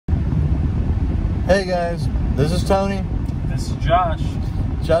Hey guys, this is Tony. This is Josh.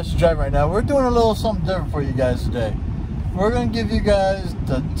 Josh is driving right now. We're doing a little something different for you guys today. We're going to give you guys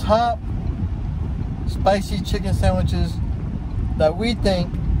the top spicy chicken sandwiches that we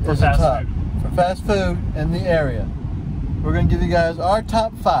think is the top for fast food in the area. We're going to give you guys our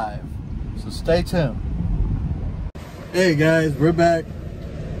top 5, so stay tuned. Hey guys, we're back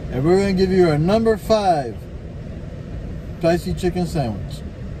and we're going to give you our number 5 spicy chicken sandwich.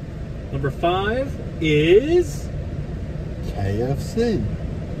 Number 5 is KFC.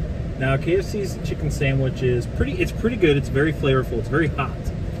 Now KFC's chicken sandwich is pretty good. It's very flavorful. It's very hot.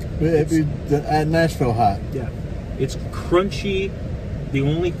 At Nashville hot. Yeah. It's crunchy. The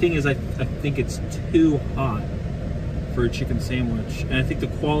only thing is I think it's too hot for a chicken sandwich. And I think the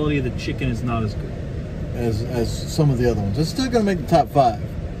quality of the chicken is not as good as some of the other ones. It's still going to make the top 5,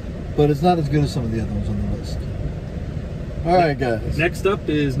 but it's not as good as some of the other ones on the list. All right, guys. Next up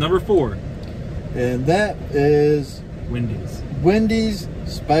is number 4. And that is Wendy's. Wendy's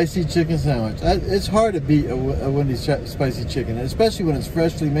spicy chicken sandwich. It's hard to beat a Wendy's spicy chicken, especially when it's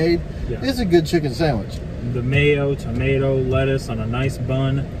freshly made. Yeah. It's a good chicken sandwich. The mayo, tomato, lettuce on a nice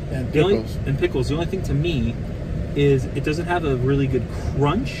bun. And pickles. And pickles. The only thing to me is it doesn't have a really good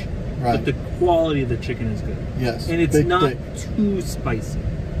crunch, but the quality of the chicken is good. Yes. And it's not too spicy.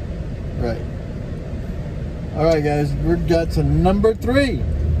 Right. All right, guys. We've got to number 3.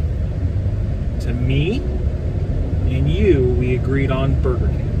 To me and you, we agreed on Burger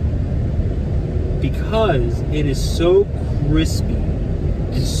King because it is so crispy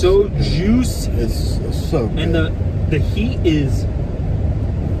and so juicy. It's so good. And the heat is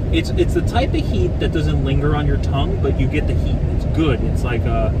it's the type of heat that doesn't linger on your tongue, but you get the heat. It's good. It's like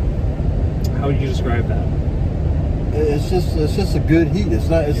how would you describe that? It's just a good heat.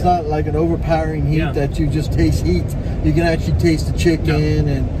 It's not like an overpowering heat that you just taste heat. You can actually taste the chicken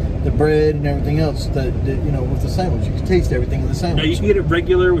and the bread and everything else that you know with the sandwich. You can taste everything in the sandwich. Now you can get it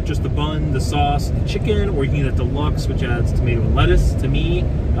regular with just the bun, the sauce, the chicken, or you can get it deluxe, which adds tomato and lettuce. To me,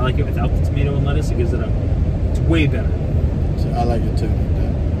 I like it without the tomato and lettuce. It gives it it's way better. I like it too.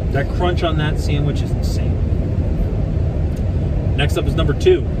 That crunch on that sandwich is insane. Next up is number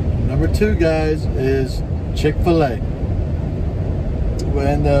 2. Number 2, guys, is Chick-fil-A. In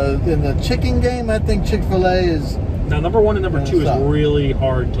the chicken game, I think Chick-fil-A is. Now, number 1 and number 2 is really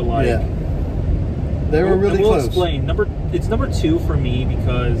hard to like. Yeah. They were really close. We'll explain. It's number 2 for me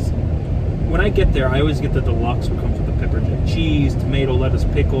because when I get there, I always get the deluxe, which comes with the pepper jack cheese, tomato, lettuce,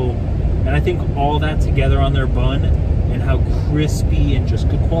 pickle, and I think all that together on their bun and how crispy and just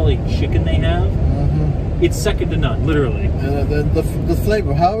good quality chicken they have, it's second to none, literally. The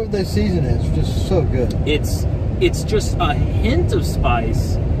flavor, however they season it, it's just so good. It's just a hint of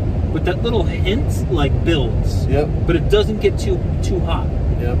spice, but that little hint like builds. Yep. But it doesn't get too hot.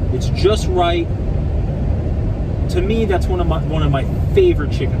 Yep. It's just right. To me, that's one of my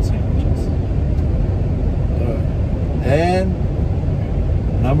favorite chicken sandwiches. And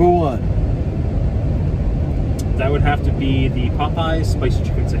number 1. That would have to be the Popeyes spicy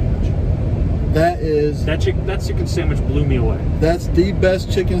chicken sandwich. That chicken sandwich blew me away. That's the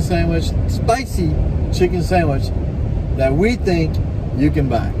best chicken sandwich, spicy chicken sandwich that we think you can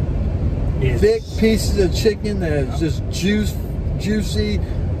buy. Thick pieces of chicken that is just juicy,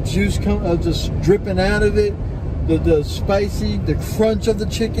 juice just dripping out of it. The spicy, the crunch of the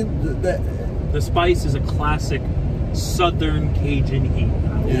chicken. The spice is a classic Southern Cajun heat.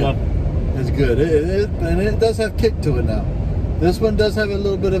 I love it. It's good. And it does have kick to it now. This one does have a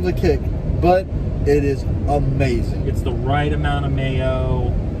little bit of a kick, but it is amazing. It's the right amount of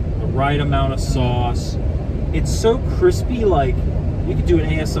mayo, the right amount of sauce. It's so crispy, like you could do an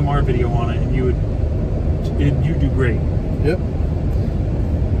ASMR video on it and you'd do great. Yep.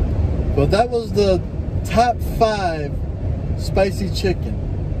 But that was the top 5 spicy chicken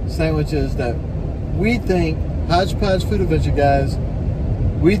sandwiches that we think, Hodgepodge Food Adventure guys,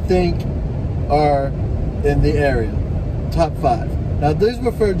 we think are in the area. Top 5. Now these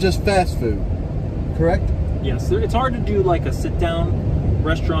were for just fast food, correct? Yes, it's hard to do like a sit-down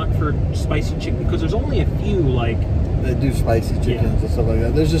restaurant for spicy chicken because there's only a few like that do spicy chickens and stuff like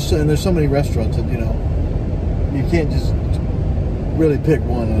that. There's so many restaurants that you can't just really pick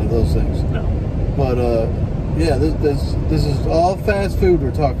one out of those things. No. But yeah, this is all fast food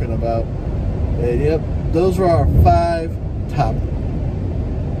we're talking about. And yep, those are our 5 top.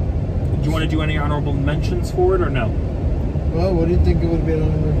 Do you want to do any honorable mentions for it or no? Well, what do you think it would be an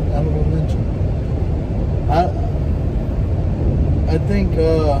honorable mention? I think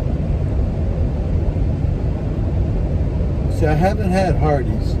see, I haven't had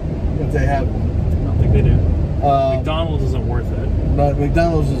Hardee's, if they have one. I don't think they do. McDonald's isn't worth it. But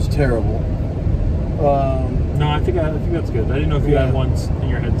McDonald's is terrible. No, I think that's good. I didn't know if you had one in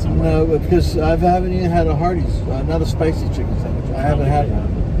your head somewhere. No, because I haven't even had a Hardee's, not a spicy chicken sandwich. I haven't had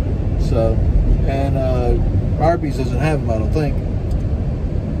one. So, and Arby's doesn't have them, I don't think.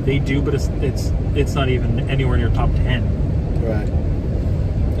 They do, but it's not even anywhere near top 10. Right.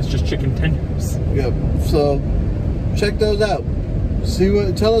 It's just chicken tenders. Yep. So, check those out.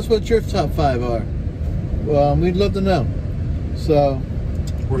 Tell us what your top 5 are. We'd love to know. So.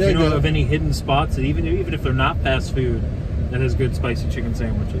 Or if you know of any hidden spots, that even if they're not fast food, that has good spicy chicken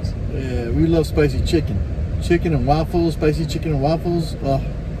sandwiches. Yeah, we love spicy chicken. Chicken and waffles, spicy chicken and waffles. Oh,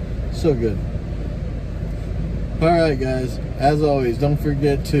 so good. Alright guys, as always, don't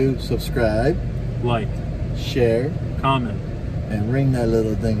forget to subscribe, like, share, comment, and ring that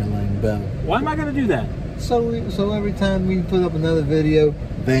little ding-a-ling bell. Why am I going to do that? So every time we put up another video,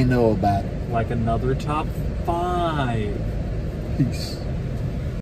 they know about it. Like another top 5. Peace.